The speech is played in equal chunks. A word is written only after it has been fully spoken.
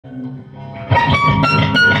There's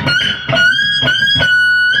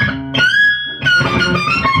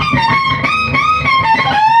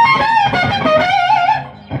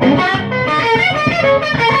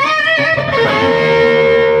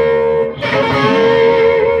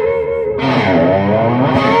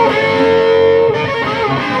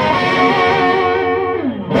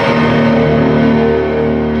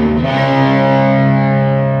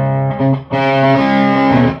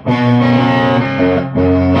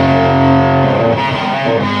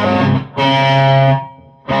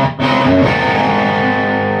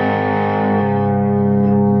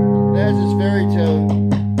this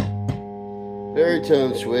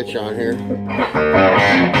Veritone switch on here.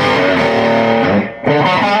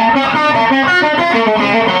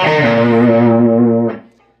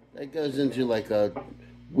 That goes into like a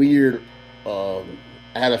weird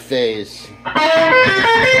out of phase.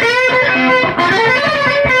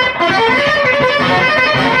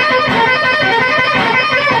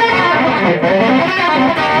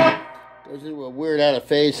 Goes into a weird out of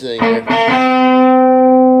phase thing here.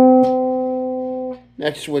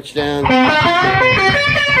 Next switch down.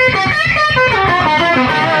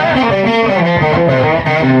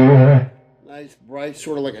 Nice bright,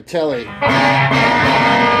 sort of like a telly.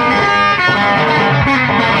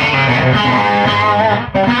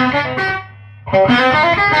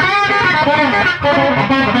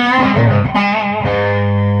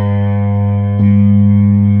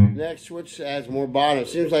 Next switch adds more bottom. It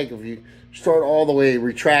seems like if you start all the way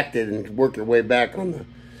retracted and work your way back on the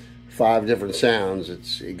 5 different sounds,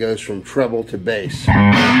 it goes from treble to bass.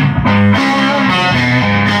 Kind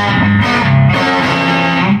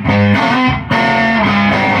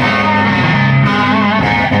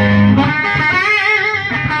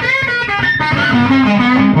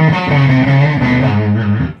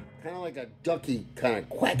of like a ducky, kind of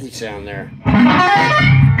quacky sound there.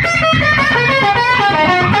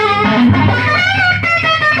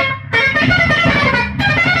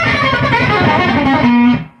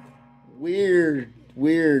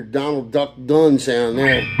 Weird Donald Duck Dunn sound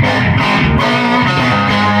there.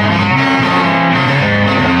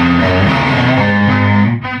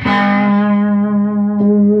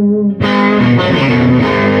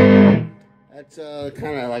 That's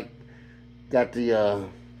kind of like got the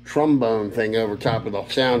trombone thing over top of the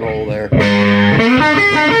sound hole there.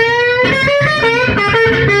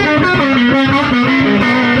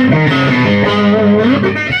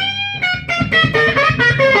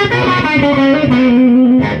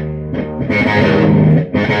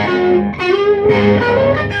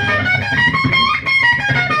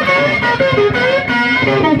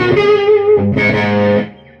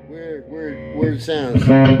 Weird sounds.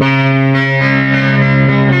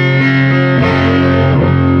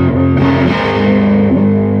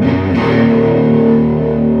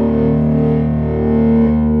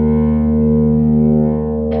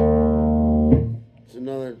 It's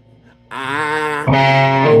another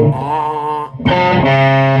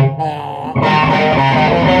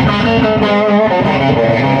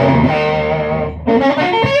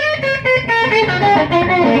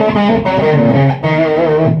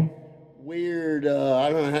weird, I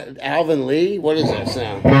don't know, Alvin Lee? What is that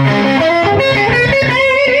sound?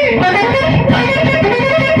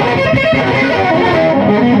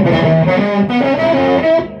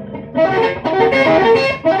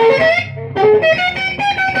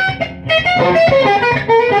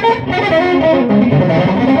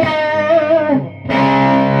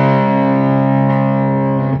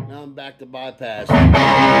 Now I'm back to bypass.